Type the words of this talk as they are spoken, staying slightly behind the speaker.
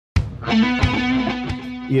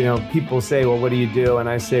people say, well, what do you do? And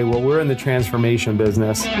I say, well, we're in the transformation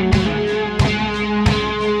business.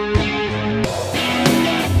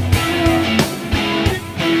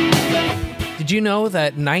 Did you know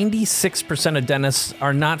that 96% of dentists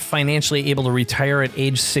are not financially able to retire at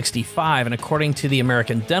age 65? And according to the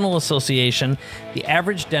American Dental Association, the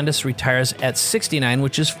average dentist retires at 69,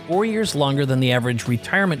 which is 4 years longer than the average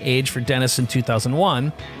retirement age for dentists in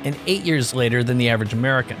 2001 and 8 years later than the average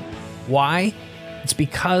American. Why? It's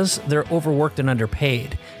because they're overworked and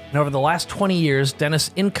underpaid. And over the last 20 years,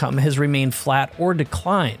 dentists' income has remained flat or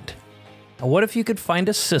declined. Now, what if you could find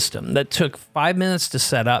a system that took 5 minutes to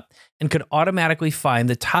set up and could automatically find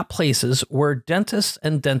the top places where dentists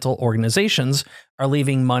and dental organizations are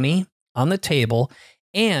leaving money on the table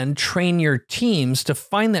and train your teams to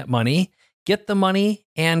find that money, get the money,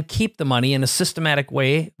 and keep the money in a systematic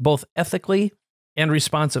way, both ethically and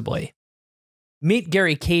responsibly? Meet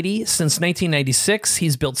Gary Kadi. Since 1996,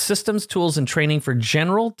 he's built systems, tools, and training for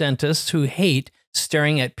general dentists who hate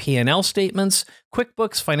staring at P&L statements,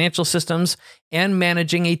 QuickBooks, financial systems, and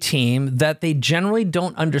managing a team that they generally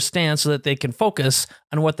don't understand so that they can focus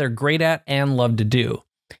on what they're great at and love to do.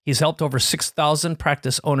 He's helped over 6,000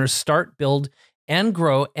 practice owners start, build, and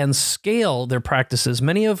grow and scale their practices,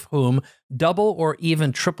 many of whom double or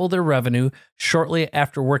even triple their revenue shortly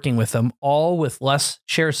after working with them, all with less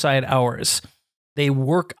chairside hours. They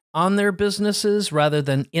work on their businesses rather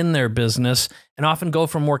than in their business and often go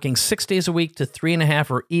from working 6 days a week to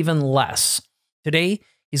 3.5 or even less. Today,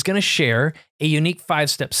 he's going to share a unique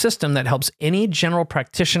 5-step system that helps any general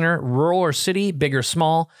practitioner, rural or city, big or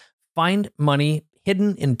small, find money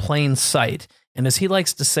hidden in plain sight. And as he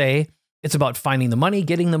likes to say, it's about finding the money,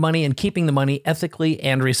 getting the money, and keeping the money ethically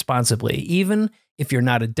and responsibly. Even if you're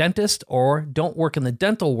not a dentist or don't work in the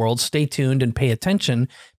dental world, stay tuned and pay attention,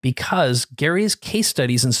 because Gary's case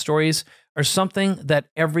studies and stories are something that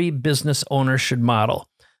every business owner should model.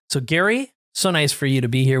 So Gary, so nice for you to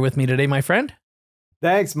be here with me today, my friend.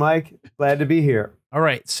 Thanks, Mike. Glad to be here. All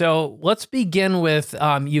right. So let's begin with,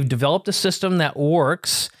 you've developed a system that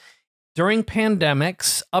works during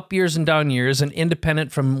pandemics, up years and down years, and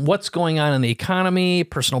independent from what's going on in the economy,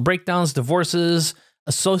 personal breakdowns, divorces,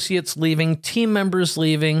 associates leaving, team members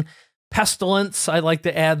leaving, pestilence. I'd like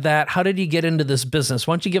to add that. How did you get into this business?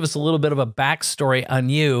 Why don't you give us a little bit of a backstory on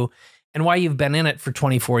you and why you've been in it for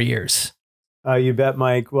 24 years? You bet,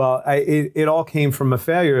 Mike. Well, it all came from a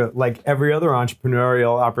failure, like every other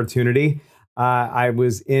entrepreneurial opportunity. I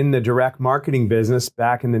was in the direct marketing business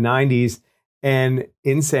back in the 90s and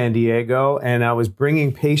in San Diego, and I was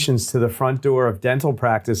bringing patients to the front door of dental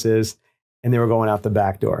practices, and they were going out the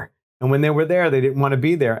back door. And when they were there, they didn't want to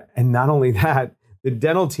be there. And not only that, the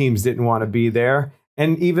dental teams didn't want to be there.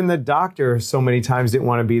 And even the doctor so many times didn't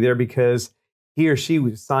want to be there because he or she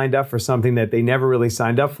was signed up for something that they never really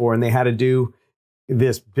signed up for. And they had to do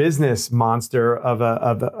this business monster of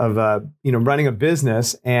running a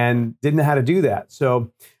business and didn't know how to do that.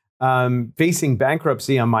 So facing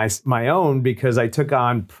bankruptcy on my own because I took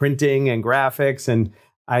on printing and graphics, and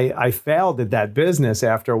I failed at that business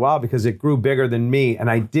after a while because it grew bigger than me, and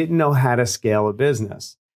I didn't know how to scale a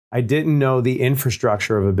business. I didn't know the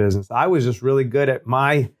infrastructure of a business. I was just really good at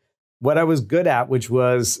what I was good at, which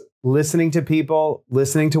was listening to people,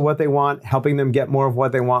 listening to what they want, helping them get more of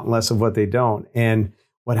what they want, less of what they don't. And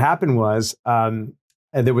what happened was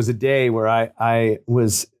there was a day where I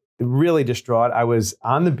was really distraught. I was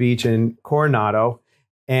on the beach in Coronado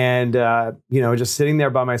and, just sitting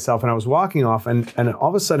there by myself, and I was walking off, and all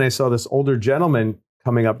of a sudden I saw this older gentleman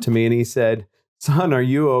coming up to me, and he said, "Son, are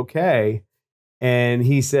you okay?" And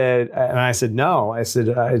he said, and I said, "No." I said,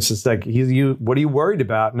 "It's just like, what are you worried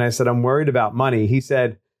about?" And I said, "I'm worried about money." He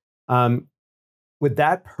said, "With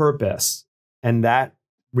that purpose and that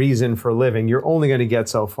reason for living, you're only going to get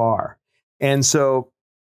so far." And so,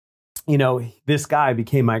 this guy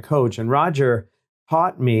became my coach, and Roger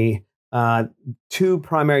taught me two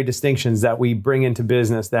primary distinctions that we bring into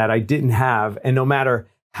business that I didn't have. And no matter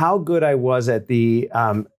how good I was at the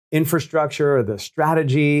infrastructure or the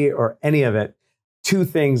strategy or any of it, two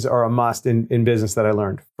things are a must in business that I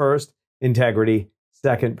learned. First, integrity.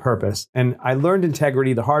 Second, purpose. And I learned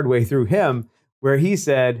integrity the hard way through him, where he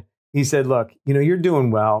said, "Look, you're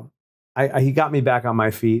doing well." He got me back on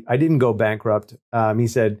my feet. I didn't go bankrupt. He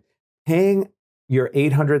said, "Paying your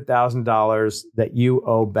 $800,000 that you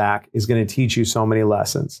owe back is going to teach you so many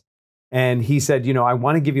lessons." And he said, "I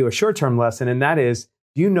want to give you a short-term lesson, and that is,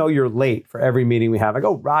 do you know you're late for every meeting we have?" I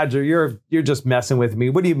go, "Roger, you're just messing with me.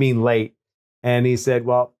 What do you mean late?" And he said,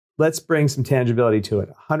 "Well, let's bring some tangibility to it.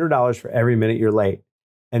 $100 for every minute you're late."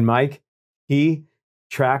 And Mike, he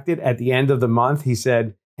tracked it at the end of the month. He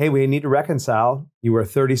said, hey, we need to reconcile. You were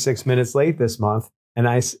 36 minutes late this month. And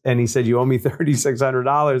he said, you owe me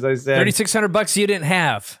 $3,600. I said, $3,600 you didn't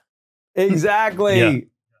have. Exactly. Yeah.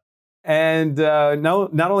 And no,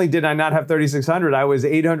 not only did I not have 3,600, I was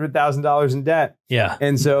 $800,000 in debt. Yeah.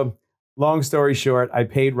 And so, long story short, I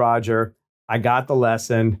paid Roger. I got the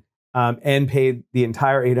lesson and paid the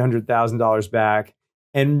entire $800,000 back.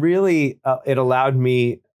 And really, it allowed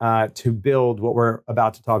me to build what we're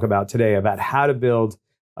about to talk about today, about how to build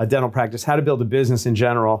a dental practice, how to build a business in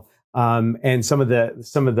general, and some of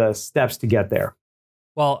the steps to get there.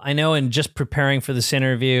 Well, I know in just preparing for this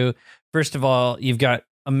interview, first of all, you've got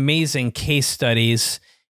amazing case studies,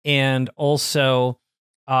 and also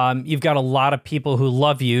you've got a lot of people who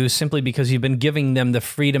love you simply because you've been giving them the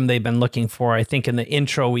freedom they've been looking for. I think in the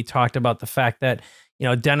intro, we talked about the fact that, you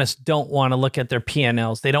know, dentists don't want to look at their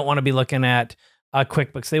P&Ls. They don't want to be looking at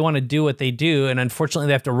QuickBooks. They want to do what they do. And unfortunately,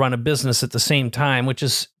 they have to run a business at the same time, which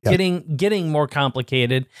is getting more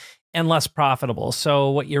complicated and less profitable. So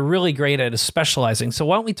what you're really great at is specializing. So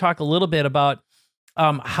why don't we talk a little bit about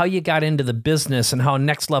how you got into the business and how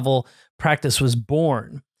NextLevel Practice was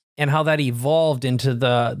born and how that evolved into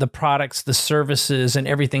the products, the services, and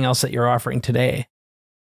everything else that you're offering today.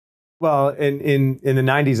 Well, in the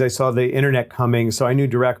 90s, I saw the internet coming, so I knew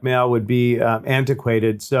direct mail would be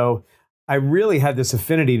antiquated. So I really had this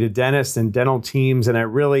affinity to dentists and dental teams, and I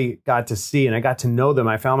really got to see and I got to know them.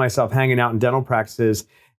 I found myself hanging out in dental practices.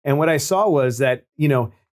 And what I saw was that, you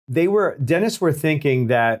know, dentists were thinking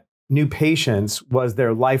that new patients was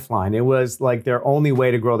their lifeline. It was like their only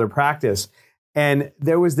way to grow their practice. And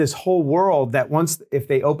there was this whole world that if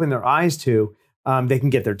they open their eyes to, they can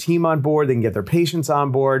get their team on board, they can get their patients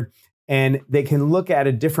on board, and they can look at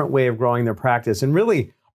a different way of growing their practice and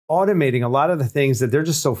really automating a lot of the things that they're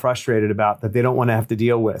just so frustrated about that they don't want to have to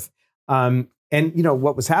deal with. And, you know,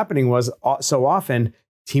 what was happening was so often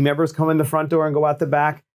team members come in the front door and go out the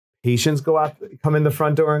back. Patients come in the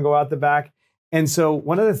front door and go out the back. And so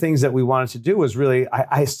one of the things that we wanted to do was really,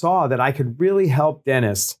 I saw that I could really help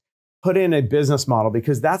dentists put in a business model,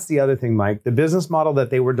 because that's the other thing, Mike. The business model that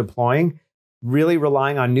they were deploying, really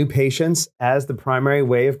relying on new patients as the primary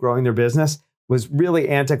way of growing their business, was really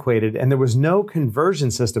antiquated. And there was no conversion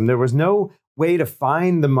system. There was no way to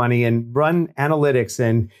find the money and run analytics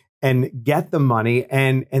and get the money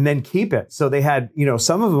and then keep it. So they had, you know,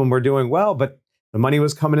 some of them were doing well, but the money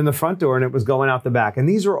was coming in the front door and it was going out the back. And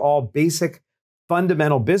these are all basic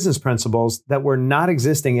fundamental business principles that were not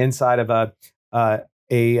existing inside of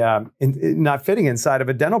not fitting inside of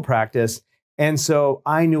a dental practice. And so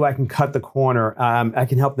I knew I can cut the corner. I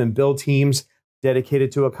can help them build teams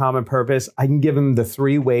dedicated to a common purpose. I can give them the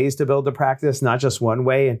 3 ways to build a practice, not just one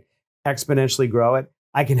way, and exponentially grow it.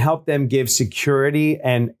 I can help them give security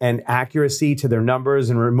and accuracy to their numbers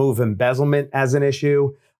and remove embezzlement as an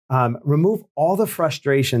issue. Remove all the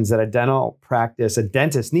frustrations that a dental practice, a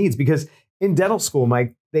dentist needs, because in dental school,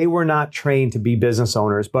 Mike, they were not trained to be business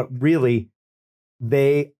owners, but really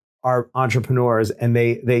they are entrepreneurs and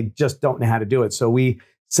they just don't know how to do it. So we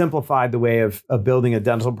simplified the way of building a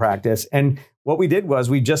dental practice. And what we did was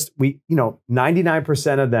we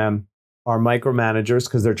 99% of them are micromanagers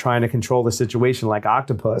because they're trying to control the situation like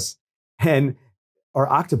octopus or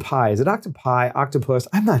octopi. Is it octopi, octopus?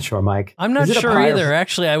 I'm not sure, Mike. I'm not sure either.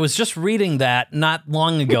 Actually, I was just reading that not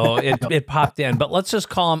long ago. It popped in, but let's just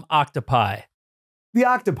call them octopi. The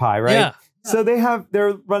octopi, right? Yeah. So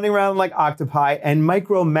they're running around like octopi, and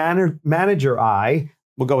micromanager eye,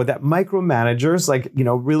 we'll go with that. Micromanagers, like, you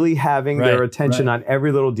know, really having their attention on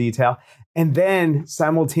every little detail, and then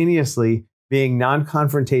simultaneously being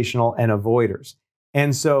non-confrontational and avoiders.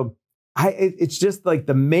 And so it's just like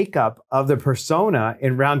the makeup of the persona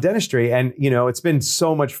in round dentistry. And, you know, it's been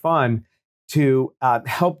so much fun to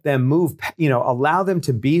help them move, you know, allow them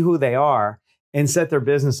to be who they are and set their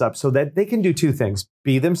business up so that they can do 2 things: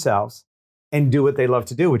 be themselves and do what they love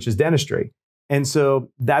to do, which is dentistry. And so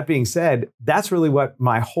that being said, that's really what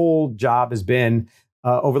my whole job has been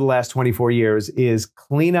over the last 24 years, is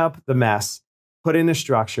clean up the mess, put in a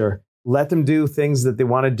structure, let them do things that they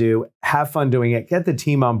want to do, have fun doing it, get the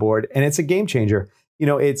team on board. And it's a game changer. You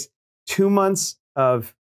know, it's 2 months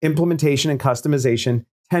of implementation and customization,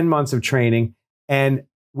 10 months of training. And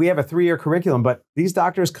we have a 3-year curriculum, but these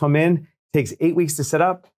doctors come in, takes 8 weeks to set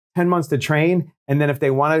up, 10 months to train. And then if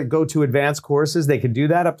they want to go to advanced courses, they can do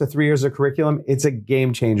that up to 3 years of curriculum. It's a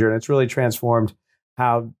game changer. And it's really transformed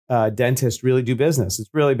how dentists really do business. It's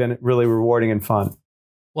really been really rewarding and fun.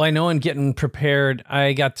 Well, I know in getting prepared,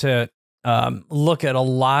 I got to look at a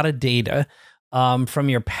lot of data from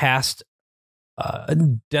your past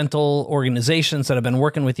dental organizations that have been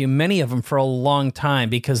working with you, many of them for a long time,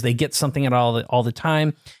 because they get something at all the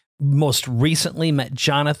time. Most recently met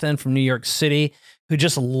Jonathan from New York City, who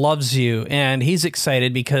just loves you. And he's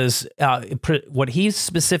excited because what he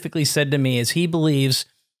specifically said to me is he believes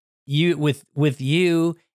you with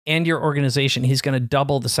you and your organization, he's going to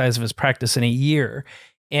double the size of his practice in a year.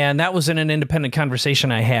 And that was in an independent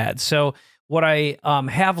conversation I had. So what I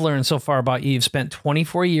have learned so far about you, you've spent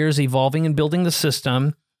 24 years evolving and building the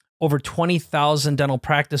system. Over 20,000 dental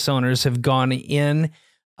practice owners have gone in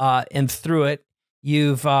and through it.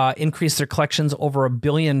 You've increased their collections over $1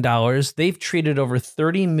 billion. They've treated over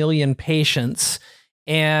 30 million patients.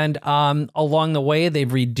 And along the way,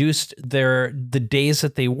 they've reduced the days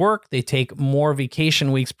that they work. They take more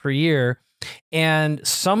vacation weeks per year. And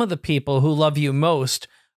some of the people who love you most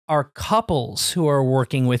are couples who are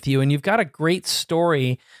working with you. And you've got a great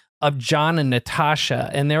story of John and Natasha,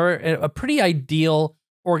 and they're a pretty ideal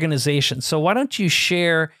organization. So why don't you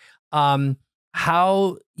share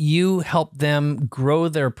how you help them grow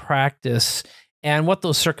their practice and what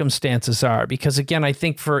those circumstances are? Because again, I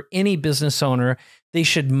think for any business owner, they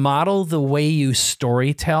should model the way you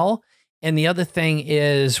storytell. And the other thing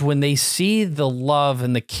is when they see the love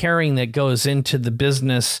and the caring that goes into the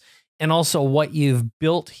business and also what you've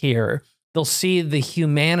built here, they'll see the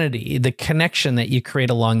humanity, the connection that you create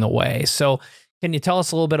along the way. So can you tell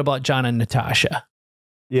us a little bit about John and Natasha?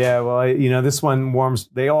 Yeah, well, this one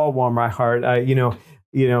they all warm my heart.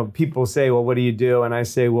 People say, well, what do you do? And I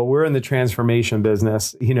say, well, we're in the transformation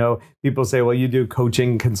business. People say, well, you do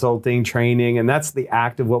coaching, consulting, training, and that's the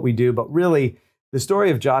act of what we do. But really, the story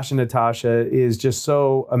of Josh and Natasha is just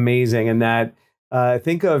so amazing in that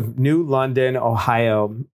think of New London,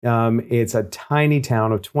 Ohio. It's a tiny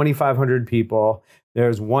town of 2,500 people.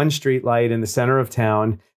 There's one street light in the center of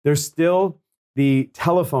town. There's still the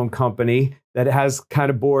telephone company that has kind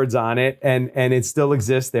of boards on it, and it still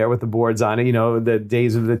exists there with the boards on it, the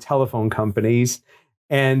days of the telephone companies.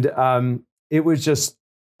 And it was just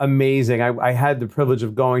amazing. I had the privilege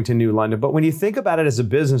of going to New London. But when you think about it as a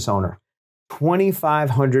business owner,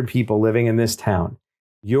 2,500 people living in this town,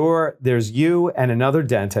 there's you and another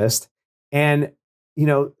dentist. And,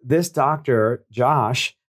 this doctor,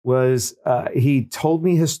 Josh, he told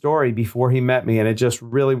me his story before he met me, and it just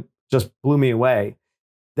really just blew me away.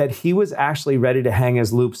 That he was actually ready to hang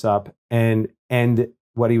his loops up and end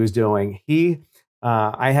what he was doing.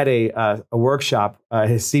 I had a workshop.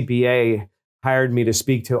 His CPA hired me to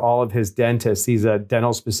speak to all of his dentists. He's a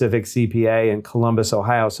dental specific CPA in Columbus,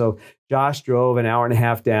 Ohio. So Josh drove an hour and a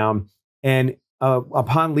half down, and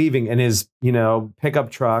upon leaving in his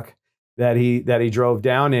pickup truck that he drove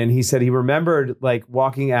down in, he said he remembered like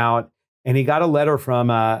walking out, and he got a letter from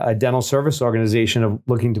a dental service organization of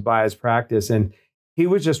looking to buy his practice. And he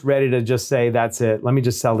was just ready to just say, that's it. Let me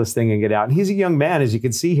just sell this thing and get out. And he's a young man, as you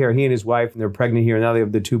can see here, he and his wife, and they're pregnant here. Now they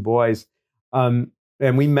have the 2 boys. And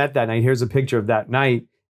we met that night. Here's a picture of that night.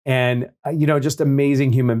 And, just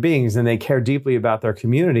amazing human beings, and they care deeply about their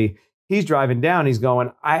community. He's driving down. He's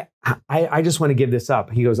going, I just want to give this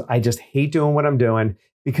up. He goes, I just hate doing what I'm doing,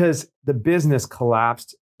 because the business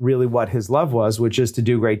collapsed really what his love was, which is to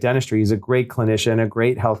do great dentistry. He's a great clinician, a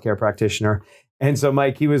great healthcare practitioner. And so,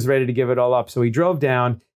 Mike, he was ready to give it all up. So he drove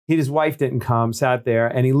down. His wife didn't come, sat there,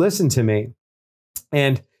 and he listened to me.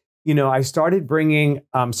 And, I started bringing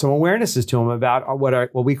some awarenesses to him about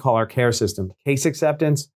what we call our care system: case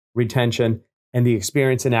acceptance, retention, and the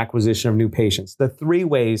experience and acquisition of new patients. The 3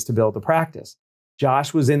 ways to build a practice.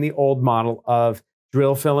 Josh was in the old model of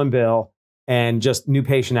drill, fill, and bill, and just new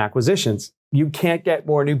patient acquisitions. You can't get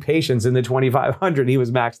more new patients in the 2,500. He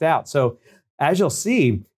was maxed out. So as you'll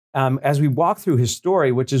see, as we walk through his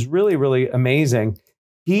story, which is really, really amazing,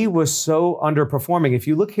 he was so underperforming. If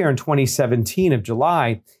you look here in 2017 of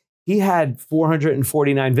July, he had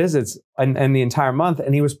 449 visits in the entire month,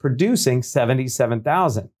 and he was producing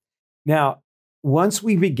 77,000. Now, once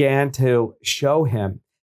we began to show him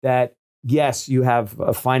that, yes, you have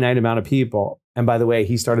a finite amount of people. And by the way,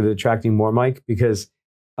 he started attracting more, Mike, because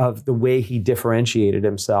of the way he differentiated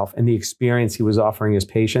himself and the experience he was offering his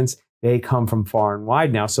patients. They come from far and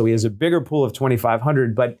wide now. So he has a bigger pool of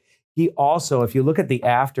 2,500, but he also, if you look at the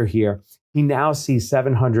after here, he now sees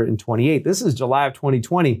 728. This is July of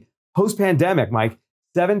 2020, post-pandemic, Mike,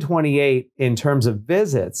 728 in terms of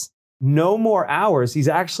visits, no more hours. He's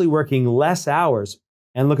actually working less hours.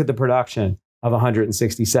 And look at the production of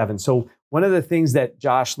 167. So one of the things that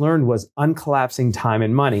Josh learned was uncollapsing time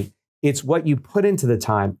and money. It's what you put into the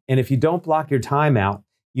time. And if you don't block your time out,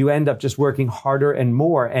 you end up just working harder and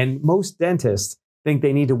more. And most dentists think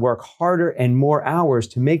they need to work harder and more hours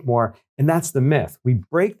to make more. And that's the myth. We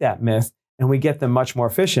break that myth and we get them much more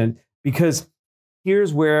efficient. Because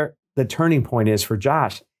here's where the turning point is for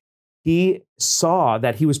Josh. He saw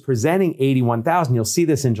that he was presenting 81,000. You'll see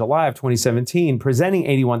this in July of 2017, presenting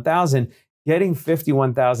 81,000, getting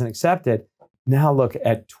 51,000 accepted. Now look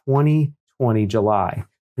at 2020 July,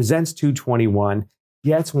 presents 221,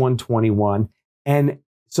 gets 121. And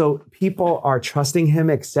so people are trusting him,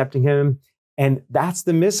 accepting him. And that's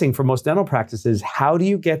the missing for most dental practices. How do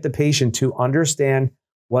you get the patient to understand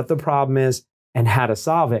what the problem is and how to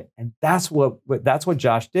solve it? And that's what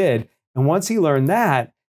Josh did. And once he learned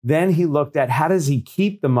that, then he looked at how does he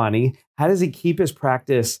keep the money? How does he keep his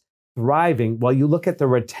practice thriving? Well, you look at the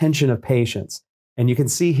retention of patients. And you can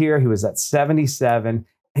see here, he was at 77.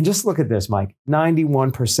 And just look at this, Mike,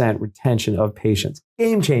 91% retention of patients.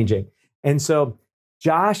 Game changing. And so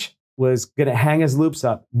Josh was going to hang his loops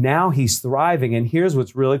up. Now he's thriving. And here's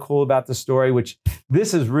what's really cool about the story, which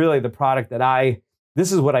this is really the product that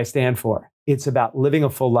this is what I stand for. It's about living a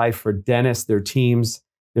full life for dentists, their teams,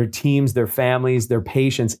 their families, their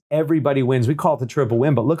patients. Everybody wins. We call it the triple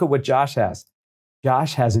win, but look at what Josh has.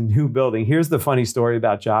 Josh has a new building. Here's the funny story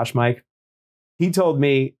about Josh, Mike. He told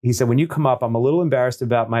me, he said, when you come up, I'm a little embarrassed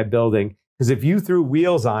about my building because if you threw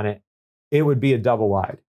wheels on it, it would be a double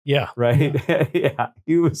wide. Yeah. Right? Yeah.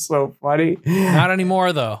 He was so funny. Not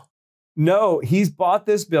anymore, though. No, he's bought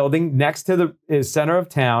this building next to the center of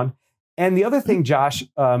town. And the other thing, Josh,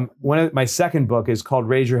 my second book is called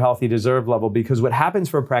Raise Your Healthy Deserve Level, because what happens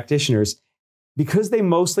for practitioners, because they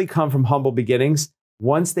mostly come from humble beginnings,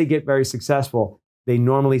 once they get very successful, they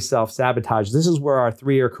normally self-sabotage. This is where our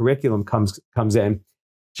 3-year curriculum comes in.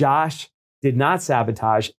 Josh did not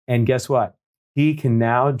sabotage. And guess what? He can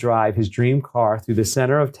now drive his dream car through the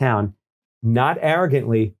center of town, not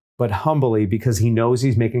arrogantly, but humbly, because he knows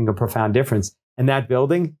he's making a profound difference. And that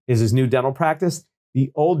building is his new dental practice. The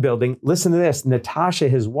old building, listen to this, Natasha,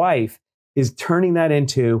 his wife, is turning that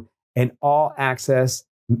into an all-access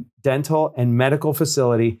dental and medical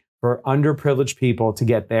facility for underprivileged people to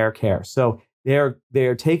get their care. So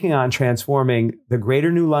they're taking on transforming the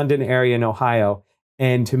greater New London area in Ohio.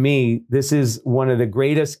 And to me, this is one of the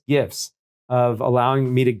greatest gifts of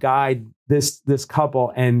allowing me to guide this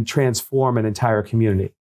couple and transform an entire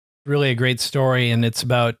community. Really a great story. And it's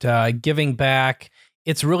about giving back.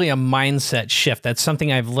 It's really a mindset shift. That's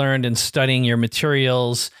something I've learned in studying your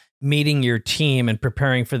materials, meeting your team, and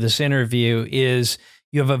preparing for this interview is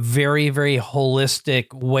you have a very, very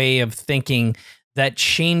holistic way of thinking that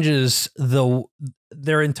changes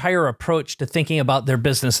their entire approach to thinking about their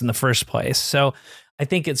business in the first place. So I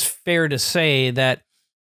think it's fair to say that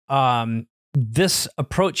this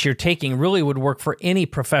approach you're taking really would work for any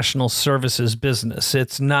professional services business.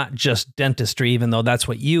 It's not just dentistry, even though that's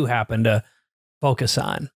what you happen to focus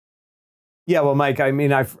on. Yeah, well, Mike, I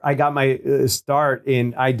mean, I got my start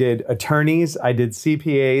I did attorneys, I did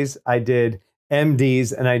CPAs, I did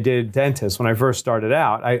MDs, and I did dentists when I first started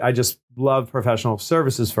out. I just love professional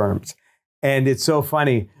services firms. And it's so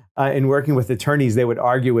funny, in working with attorneys, they would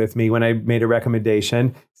argue with me when I made a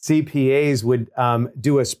recommendation. CPAs would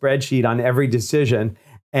do a spreadsheet on every decision.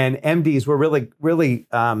 And MDs were really,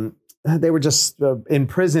 they were just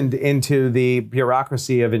imprisoned into the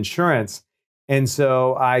bureaucracy of insurance. And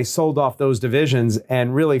so I sold off those divisions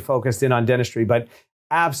and really focused in on dentistry. But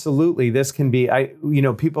absolutely, this can be,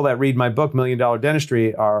 people that read my book, $1 Million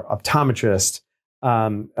Dentistry, are optometrists,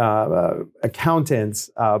 accountants,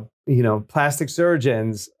 plastic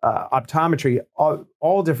surgeons, optometry,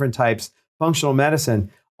 all different types, functional medicine,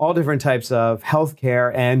 all different types of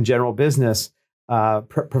healthcare and general business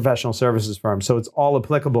professional services firms. So it's all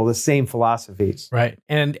applicable, the same philosophies. Right.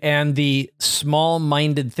 And the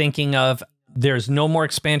small-minded thinking of there's no more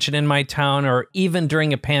expansion in my town, or even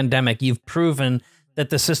during a pandemic, you've proven that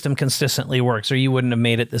the system consistently works, or you wouldn't have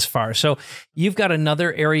made it this far. So you've got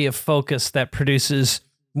another area of focus that produces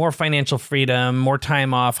more financial freedom, more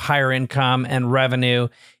time off, higher income and revenue.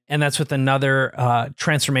 And that's with another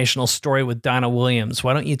transformational story with Donna Williams.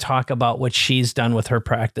 Why don't you talk about what she's done with her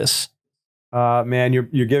practice? Man,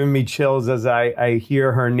 you're giving me chills as I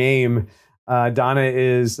hear her name. Donna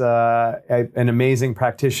is an amazing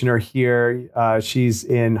practitioner here. She's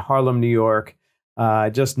in Harlem, New York,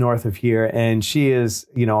 just north of here, and she is,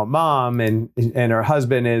 a mom, and her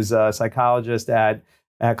husband is a psychologist at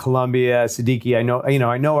Columbia. Siddiqui,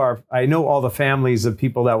 I know all the families of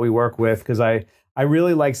people that we work with because I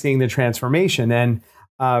really like seeing the transformation. And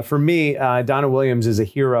for me, Donna Williams is a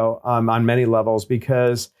hero on many levels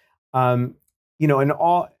because,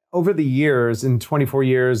 over the years, in 24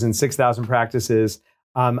 years and 6,000 practices,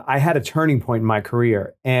 I had a turning point in my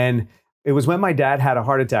career. And it was when my dad had a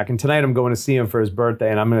heart attack. And tonight I'm going to see him for his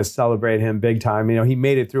birthday, and I'm going to celebrate him big time. You know, he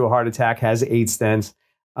made it through a heart attack, has 8 stents.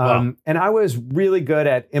 Wow. And I was really good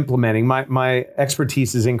at implementing. My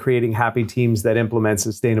expertise is in creating happy teams that implement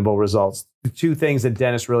sustainable results. The 2 things that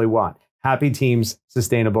dentists really want: happy teams,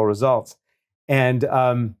 sustainable results. And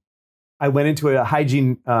I went into a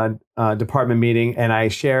hygiene department meeting, and I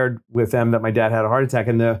shared with them that my dad had a heart attack.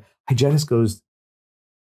 And the hygienist goes,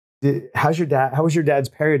 how was your dad's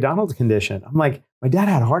periodontal condition? I'm like, my dad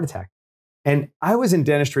had a heart attack. And I was in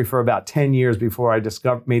dentistry for about 10 years before I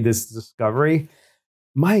made this discovery.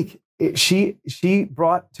 Mike, she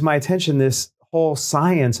brought to my attention this whole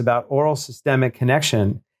science about oral systemic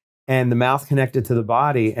connection and the mouth connected to the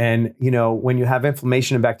body. And, you know, when you have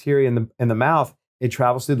inflammation and bacteria in the mouth, it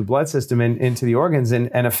travels through the blood system and into the organs and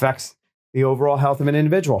affects the overall health of an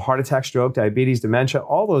individual: heart attack, stroke, diabetes, dementia,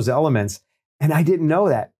 all those elements. And I didn't know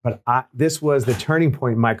that, but this was the turning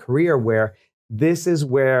point in my career, where this is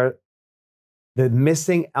where the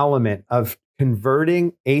missing element of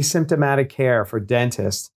converting asymptomatic care for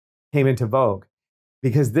dentists came into vogue,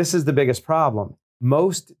 because this is the biggest problem.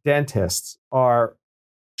 Most dentists are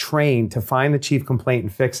trained to find the chief complaint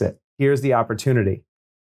and fix it. Here's the opportunity.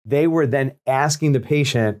 They were then asking the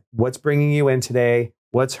patient, what's bringing you in today?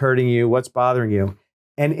 What's hurting you? What's bothering you?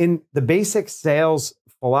 And in the basic sales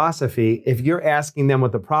philosophy, if you're asking them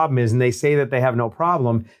what the problem is and they say that they have no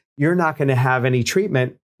problem, you're not going to have any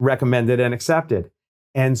treatment recommended and accepted.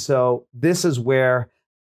 And so this is where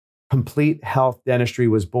complete health dentistry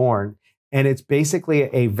was born. And it's basically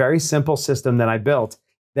a very simple system that I built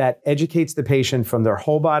that educates the patient from their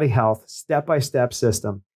whole body health, step-by-step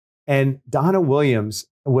system. And Donna Williams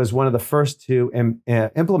was one of the first to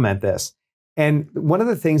implement this. And one of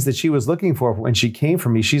the things that she was looking for when she came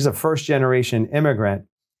from me, she's a first-generation immigrant.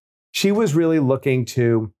 She was really looking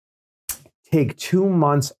to take 2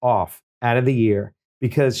 months off out of the year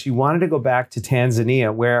because she wanted to go back to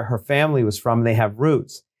Tanzania, where her family was from. They have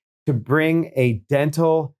roots, to bring a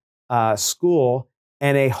dental school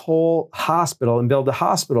and a whole hospital and build a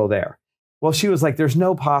hospital there. Well, she was like, there's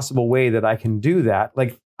no possible way that I can do that.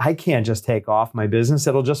 Like, I can't just take off my business.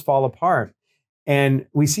 It'll just fall apart. And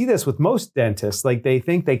we see this with most dentists. Like, they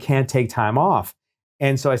think they can't take time off.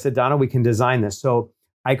 And so I said, Donna, we can design this. So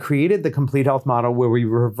I created the complete health model, where we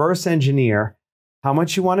reverse engineer how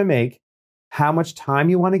much you want to make, how much time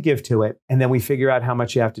you want to give to it, and then we figure out how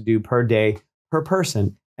much you have to do per day, per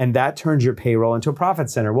person. And that turns your payroll into a profit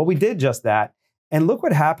center. Well, we did just that. And look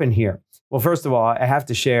what happened here. Well, first of all, I have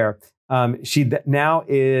to share, she now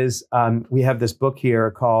is, we have this book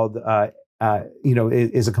here called,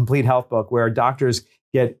 is a complete health book, where doctors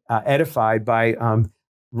get edified by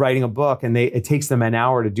writing a book, and it takes them an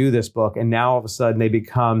hour to do this book. And now all of a sudden they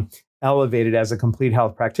become elevated as a complete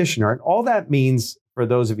health practitioner. And all that means, for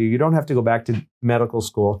those of you, you don't have to go back to medical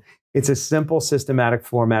school. It's a simple, systematic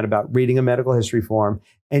format about reading a medical history form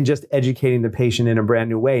and just educating the patient in a brand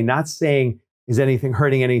new way. Not saying, is anything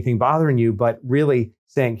hurting, anything bothering you, but really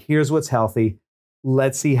saying, here's what's healthy.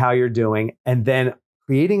 Let's see how you're doing. And then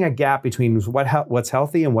creating a gap between what's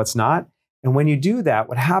healthy and what's not. And when you do that,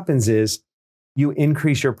 what happens is you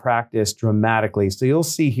increase your practice dramatically. So you'll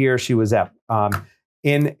see here, she was at, so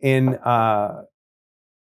in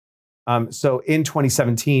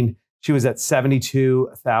 2017, she was at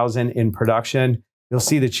 72,000 in production. You'll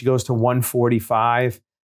see that she goes to 145.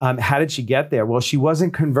 How did she get there? Well, she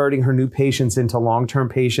wasn't converting her new patients into long-term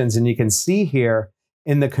patients. And you can see here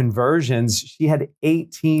in the conversions, she had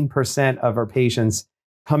 18% of her patients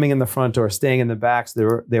coming in the front door, staying in the back.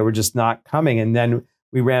 So they were just not coming. And then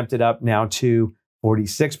we ramped it up now to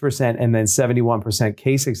 46% and then 71%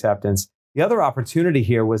 case acceptance. The other opportunity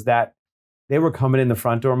here was that they were coming in the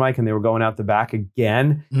front door, Mike, and they were going out the back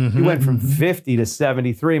again. We went from 50 to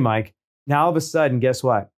 73, Mike. Now, all of a sudden, guess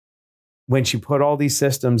what? When she put all these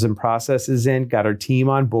systems and processes in, got her team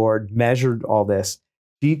on board, measured all this,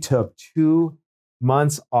 she took 2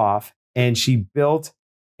 months off and she built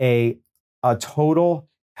a total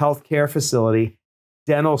healthcare facility,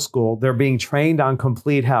 dental school. They're being trained on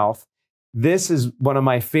complete health. This is one of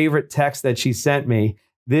my favorite texts that she sent me.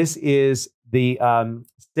 This is the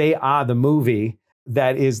the movie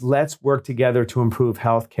that is Let's Work Together to Improve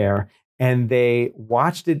Healthcare. And they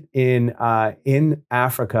watched it in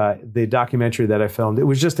Africa, the documentary that I filmed. It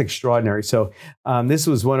was just extraordinary. So this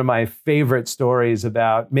was one of my favorite stories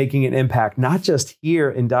about making an impact, not just here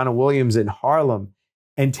in Donna Williams in Harlem,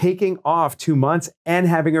 and taking off 2 months and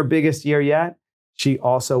having her biggest year yet. She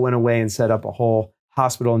also went away and set up a whole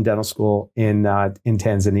hospital and dental school in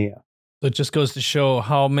Tanzania. So it just goes to show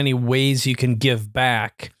how many ways you can give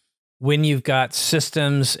back when you've got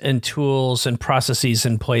systems and tools and processes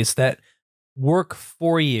in place that work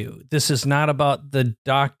for you. This is not about the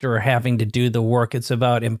doctor having to do the work. It's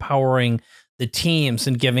about empowering the teams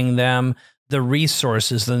and giving them the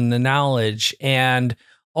resources and the knowledge and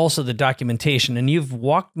also the documentation. And you've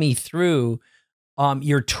walked me through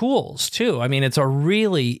your tools too. I mean, it's a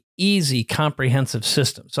really easy, comprehensive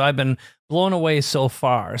system. So I've been blown away so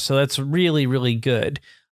far. So that's really, really good.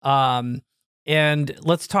 And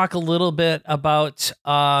let's talk a little bit about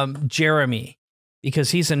Jeremy,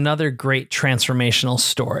 because he's another great transformational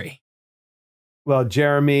story. Well,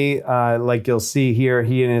 Jeremy, like you'll see here,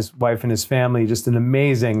 he and his wife and his family, just an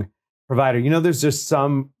amazing provider. You know, there's just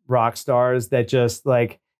some rock stars that just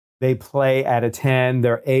like, they play at a 10,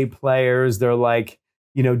 they're A players, they're like,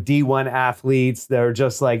 you know, D1 athletes. They're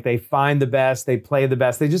just like, they find the best, they play the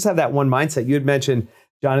best. They just have that one mindset. You had mentioned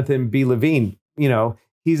Jonathan B. Levine, you know,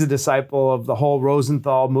 he's a disciple of the whole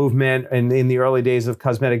Rosenthal movement and in the early days of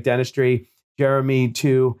cosmetic dentistry. Jeremy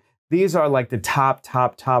too. These are like the top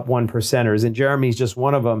 1%ers. And Jeremy's just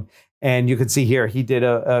one of them. And you could see here, he did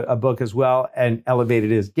a book as well and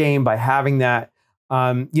elevated his game by having that,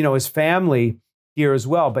 you know, his family here as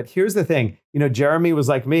well. But here's the thing, you know, Jeremy was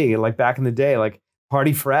like me, like back in the day, like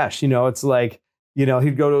party fresh, you know, it's like, you know,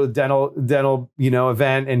 he'd go to a dental, you know,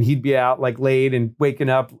 event and he'd be out like late and waking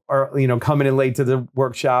up or, you know, coming in late to the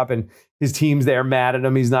workshop and his team's there mad at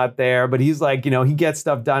him. He's not there, but he's like, you know, he gets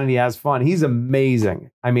stuff done and he has fun. He's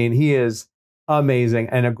amazing. I mean, he is amazing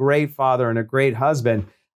and a great father and a great husband.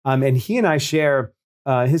 And he and I share,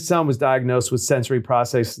 his son was diagnosed with sensory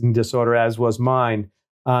processing disorder, as was mine.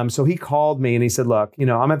 So he called me and he said, look, you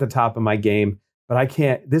know, I'm at the top of my game, but I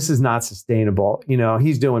can't, this is not sustainable. You know,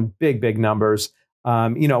 he's doing big numbers.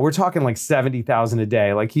 You know, we're talking like 70,000 a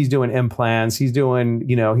day. Like he's doing implants. He's doing,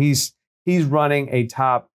 you know, he's running a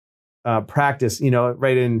top practice, you know,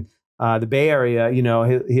 right in the Bay Area. You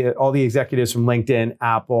know, all the executives from LinkedIn,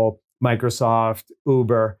 Apple, Microsoft,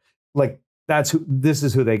 Uber, like this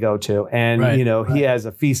is who they go to. And, you know, he has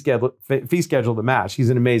a fee schedule to match.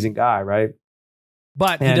 He's an amazing guy, right?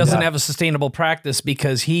 But he doesn't have a sustainable practice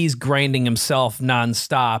because he's grinding himself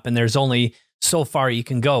nonstop, and there's only so far you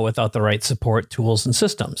can go without the right support tools and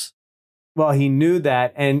systems. Well, he knew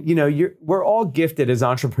that, and you know, we're all gifted as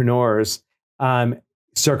entrepreneurs,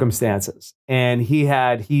 circumstances, and he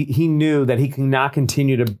knew that he cannot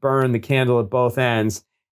continue to burn the candle at both ends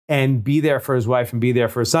and be there for his wife and be there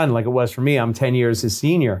for his son like it was for me. I'm 10 years his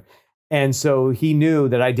senior. And so he knew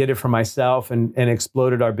that I did it for myself and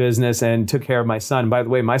exploded our business and took care of my son. By the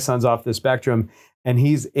way, my son's off the spectrum and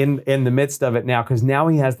he's in the midst of it now because now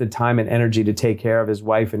he has the time and energy to take care of his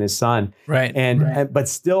wife and his son. Right. But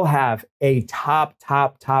still have a top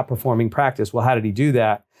performing practice. Well, how did he do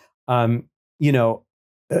that? You know,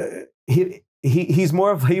 he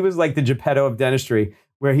was like the Geppetto of dentistry,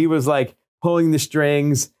 where he was like pulling the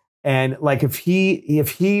strings. And like if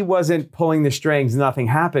he wasn't pulling the strings, nothing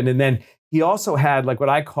happened. And then he also had like what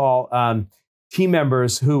I call team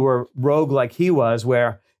members who were rogue like he was,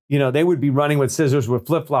 where, you know, they would be running with scissors with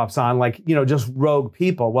flip-flops on, like, you know, just rogue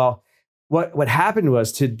people. Well, what happened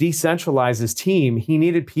was, to decentralize his team, he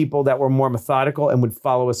needed people that were more methodical and would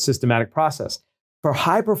follow a systematic process. For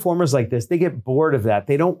high performers like this, they get bored of that.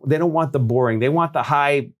 They don't want the boring. They want the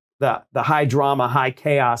high drama, high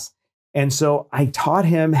chaos. And so I taught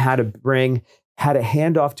him how to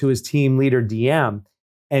hand off to his team leader, DM,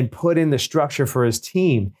 and put in the structure for his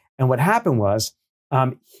team. And what happened was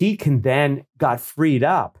he got freed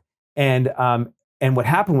up. And what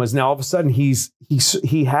happened was, now all of a sudden he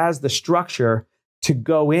has the structure to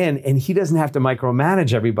go in and he doesn't have to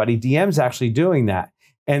micromanage everybody. DM's actually doing that.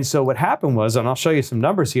 And so what happened was, and I'll show you some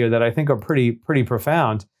numbers here that I think are pretty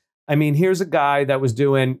profound. I mean, here's a guy that was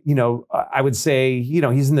doing, you know, I would say, you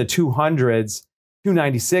know, he's in the 200s,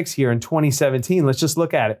 296 here in 2017. Let's just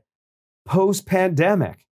look at it.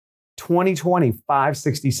 Post-pandemic, 2020,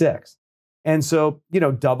 566. And so, you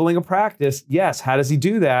know, doubling a practice. Yes. How does he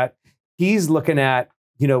do that? He's looking at,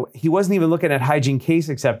 you know, he wasn't even looking at hygiene case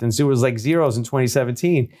acceptance. It was like zeros in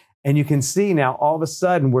 2017. And you can see now all of a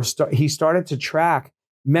sudden he started to track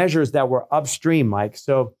measures that were upstream, Mike.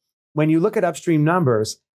 So when you look at upstream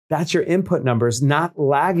numbers, that's your input numbers, not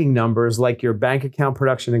lagging numbers like your bank account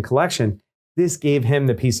production and collection. This gave him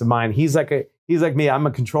the peace of mind. He's like me. I'm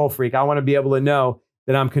a control freak. I want to be able to know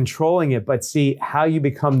that I'm controlling it. But see, how you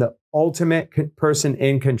become the ultimate person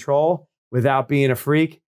in control without being a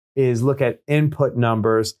freak is look at input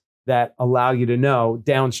numbers that allow you to know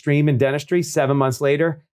downstream in dentistry 7 months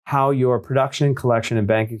later how your production, collection, and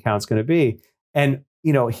bank account is going to be. And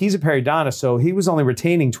you know, he's a periodontist, so he was only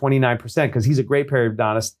retaining 29% because he's a great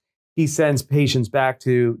periodontist. He sends patients back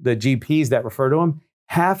to the GPs that refer to him.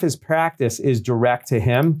 Half his practice is direct to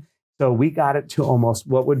him. So we got it to almost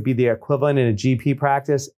what would be the equivalent in a GP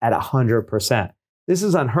practice at 100%. This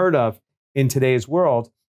is unheard of in today's world.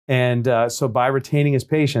 And so by retaining his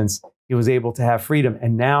patients, he was able to have freedom.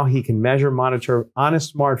 And now he can measure, monitor on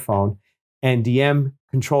his smartphone, and DM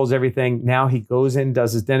controls everything. Now he goes in,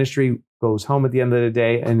 does his dentistry, goes home at the end of the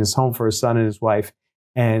day, and is home for his son and his wife.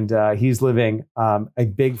 And he's living a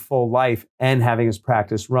big, full life and having his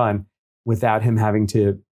practice run without him having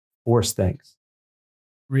to force things.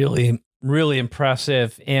 Really, really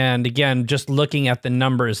impressive. And again, just looking at the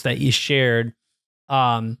numbers that you shared,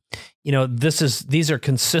 you know, these are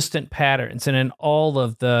consistent patterns. And in all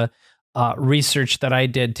of the research that I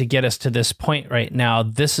did to get us to this point right now,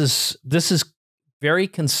 this is very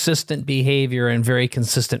consistent behavior and very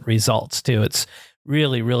consistent results too. It's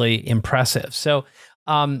really, really impressive. So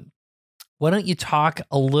why don't you talk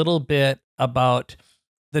a little bit about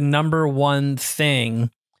the number one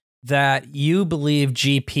thing that you believe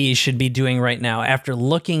GPs should be doing right now after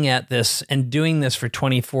looking at this and doing this for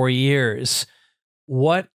 24 years?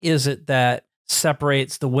 What is it that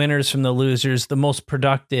separates the winners from the losers, the most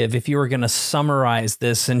productive, if you were going to summarize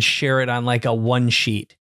this and share it on like a one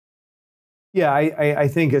sheet? Yeah, I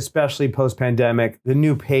think especially post-pandemic, the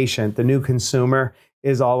new patient, the new consumer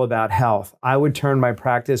is all about health. I would turn my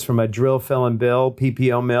practice from a drill, fill, and bill,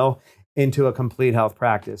 PPO mill, into a complete health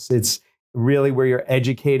practice. It's really where you're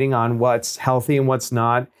educating on what's healthy and what's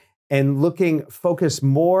not, and focus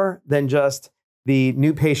more than just the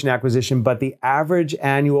new patient acquisition, but the average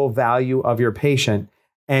annual value of your patient.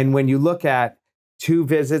 And when you look at 2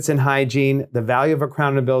 visits in hygiene, the value of a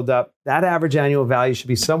crown and build-up, that average annual value should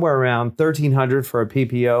be somewhere around $1,300 for a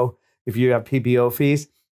PPO if you have PPO fees.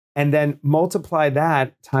 And then multiply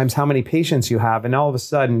that times how many patients you have, and all of a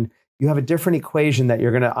sudden, you have a different equation that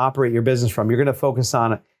you're going to operate your business from. You're going to focus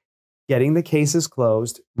on getting the cases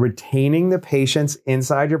closed, retaining the patients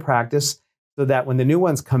inside your practice so that when the new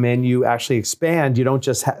ones come in, you actually expand. You don't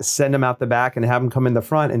just send them out the back and have them come in the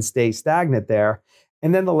front and stay stagnant there.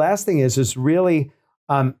 And then the last thing is really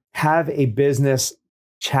have a business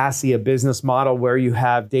chassis, a business model where you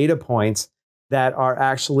have data points that are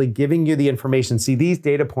actually giving you the information. See, these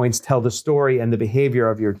data points tell the story and the behavior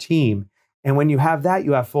of your team. And when you have that,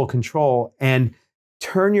 you have full control. And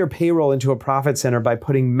turn your payroll into a profit center by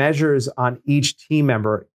putting measures on each team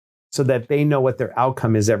member so that they know what their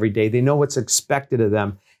outcome is every day. They know what's expected of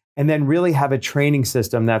them. And then really have a training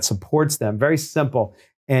system that supports them. Very simple.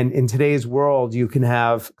 And in today's world, you can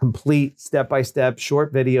have complete step-by-step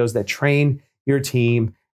short videos that train your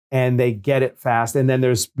team and they get it fast. And then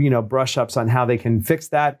there's, brush ups on how they can fix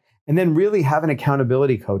that. And then really have an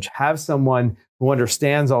accountability coach. Have someone who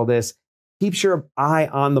understands all this, keeps your eye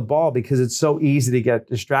on the ball, because it's so easy to get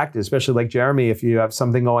distracted, especially like Jeremy, if you have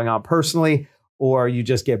something going on personally or you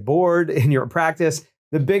just get bored in your practice.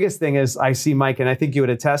 The biggest thing is, I see, Mike, and I think you would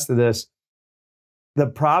attest to this, the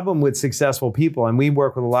problem with successful people, and we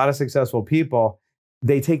work with a lot of successful people,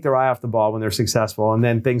 they take their eye off the ball when they're successful, and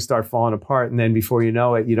then things start falling apart. And then before you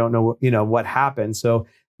know it, you don't know, what happened. So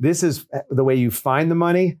this is the way you find the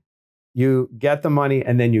money, you get the money,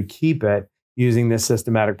 and then you keep it using this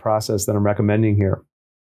systematic process that I'm recommending here.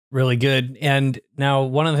 Really good. And now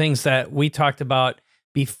one of the things that we talked about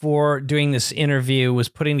before doing this interview was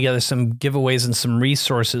putting together some giveaways and some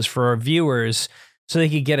resources for our viewers so they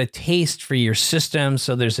could get a taste for your system.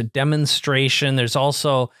 So there's a demonstration. There's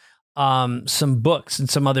also some books and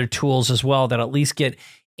some other tools as well that at least get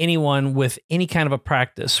anyone with any kind of a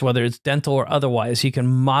practice, whether it's dental or otherwise, you can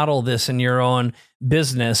model this in your own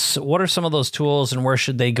business. What are some of those tools and where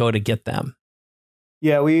should they go to get them?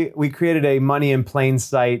 Yeah, we created a money in plain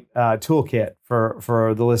sight toolkit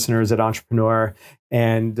for the listeners at Entrepreneur,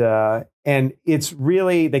 and it's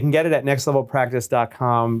really, they can get it at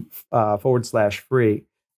nextlevelpractice.com/free,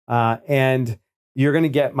 and you're going to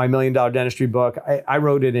get my $1 Million Dentistry book. I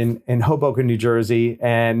wrote it in Hoboken, New Jersey,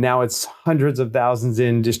 and now it's hundreds of thousands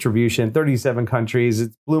in distribution, 37 countries.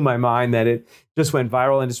 It blew my mind that it just went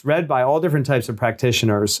viral, and it's read by all different types of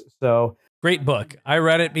practitioners. So great book. I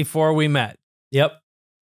read it before we met. Yep.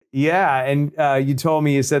 Yeah, and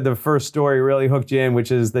you said the first story really hooked you in,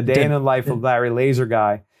 which is the day in the life of Larry Laser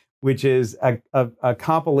Guy, which is a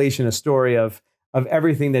compilation, a story of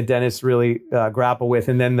everything that dentists really grapple with.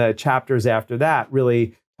 And then the chapters after that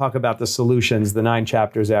really talk about the solutions, the 9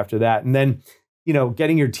 chapters after that. And then,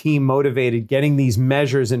 getting your team motivated, getting these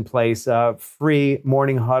measures in place, free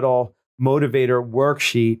morning huddle motivator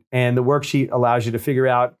worksheet. And the worksheet allows you to figure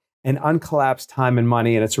out an uncollapsed time and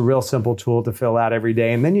money. And it's a real simple tool to fill out every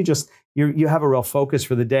day. And then you have a real focus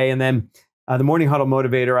for the day. And then the Morning Huddle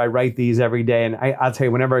Motivator, I write these every day. And I'll tell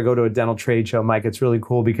you, whenever I go to a dental trade show, Mike, it's really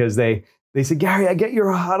cool because they They said, Gary, I get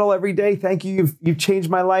your huddle every day. Thank you. You've changed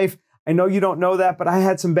my life. I know you don't know that, but I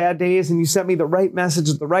had some bad days and you sent me the right message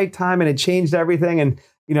at the right time and it changed everything. And,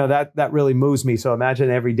 that really moves me. So imagine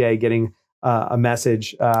every day getting a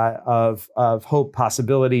message of hope,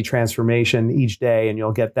 possibility, transformation each day, and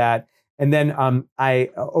you'll get that. And then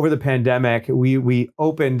over the pandemic, we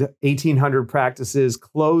opened 1,800 practices,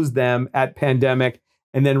 closed them at pandemic,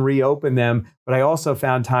 and then reopened them. But I also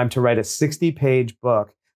found time to write a 60-page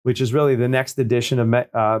book, which is really the next edition of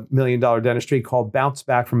 $1 Million Dentistry, called Bounce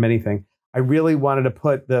Back from Anything. I really wanted to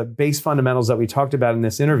put the base fundamentals that we talked about in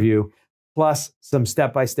this interview, plus some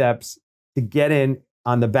step-by-steps to get in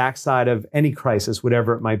on the backside of any crisis,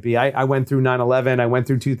 whatever it might be. I went through 9/11, I went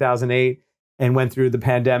through 2008, and went through the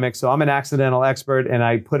pandemic. So I'm an accidental expert, and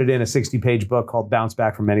I put it in a 60-page book called Bounce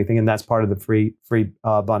Back from Anything, and that's part of the free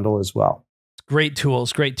bundle as well. Great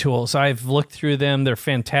tools, great tools. I've looked through them. They're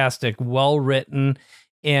fantastic, well written.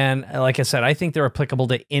 And like I said, I think they're applicable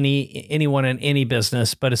to anyone in any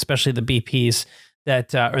business, but especially the BPs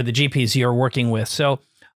or the GPs you're working with. So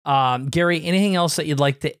Gary, anything else that you'd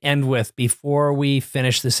like to end with before we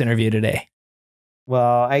finish this interview today?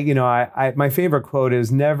 Well, my favorite quote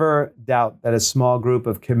is, never doubt that a small group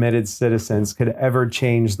of committed citizens could ever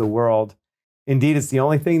change the world. Indeed, it's the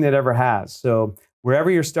only thing that ever has. So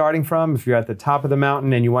wherever you're starting from, if you're at the top of the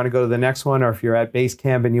mountain and you want to go to the next one, or if you're at base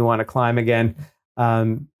camp and you want to climb again,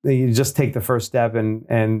 you just take the first step,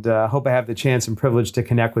 and hope I have the chance and privilege to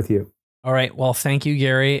connect with you. All right. Well, thank you,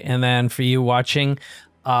 Gary. And then for you watching,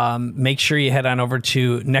 make sure you head on over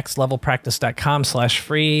to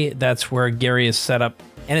nextlevelpractice.com/free. That's where Gary is set up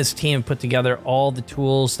and his team put together all the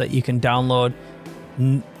tools that you can download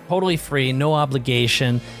totally free, no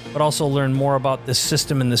obligation, but also learn more about this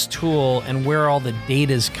system and this tool and where all the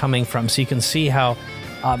data is coming from. So you can see how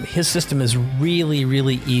his system is really,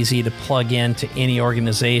 really easy to plug into any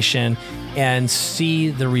organization and see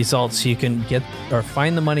the results, so you can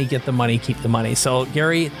find the money, get the money, keep the money. So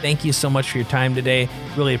Gary, thank you so much for your time today.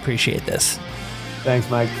 Really appreciate this. Thanks,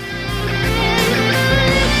 Mike.